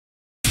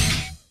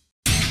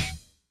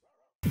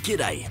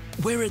G'day,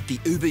 we're at the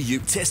Über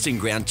Ute testing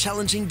ground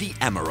challenging the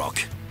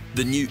Amarok,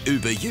 the new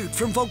Über Ute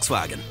from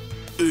Volkswagen.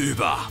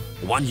 Über,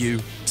 1 U,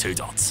 2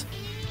 dots.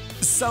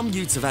 Some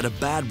Utes have had a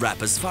bad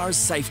rap as far as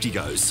safety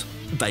goes.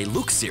 They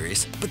look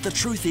serious, but the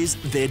truth is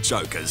they're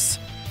jokers.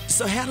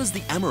 So how does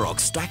the Amarok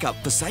stack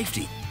up for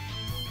safety?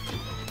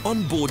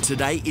 On board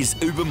today is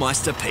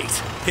Ubermeister Pete.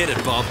 Hit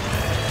it, Bob.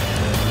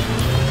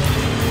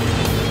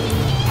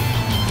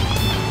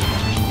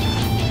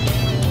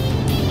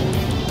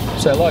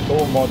 So like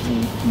all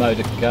modern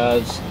motor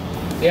cars,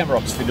 the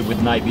Amarok's fitted with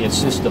an ABS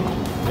system.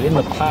 But in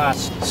the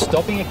past,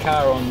 stopping a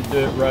car on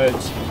dirt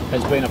roads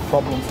has been a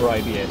problem for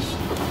ABS.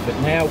 But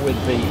now with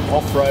the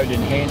off-road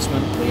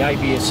enhancement, the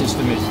ABS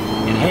system is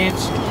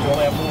enhanced to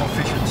allow more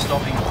efficient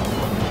stopping.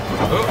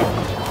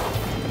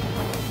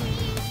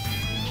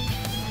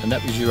 And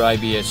that was your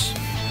ABS.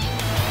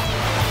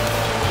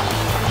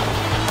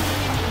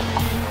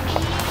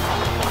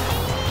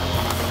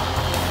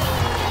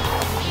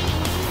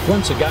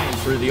 Once again,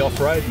 through the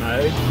off-road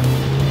mode,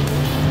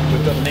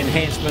 we've got an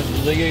enhancement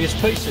of the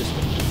ESP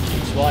system,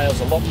 which allows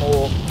a lot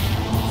more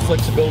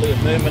flexibility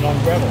of movement on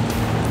gravel.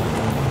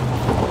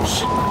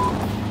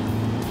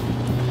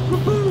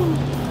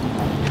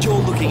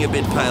 You're looking a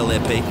bit pale there,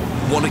 Pete.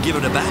 Want to give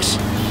it a bash?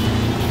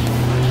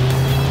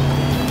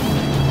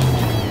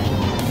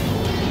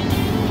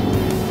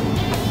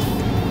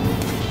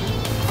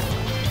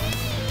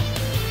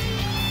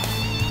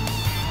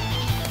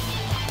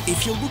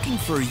 If you're looking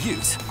for a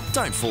ute,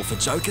 don't fall for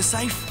joker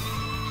safe.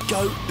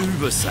 Go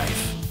Uber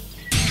safe.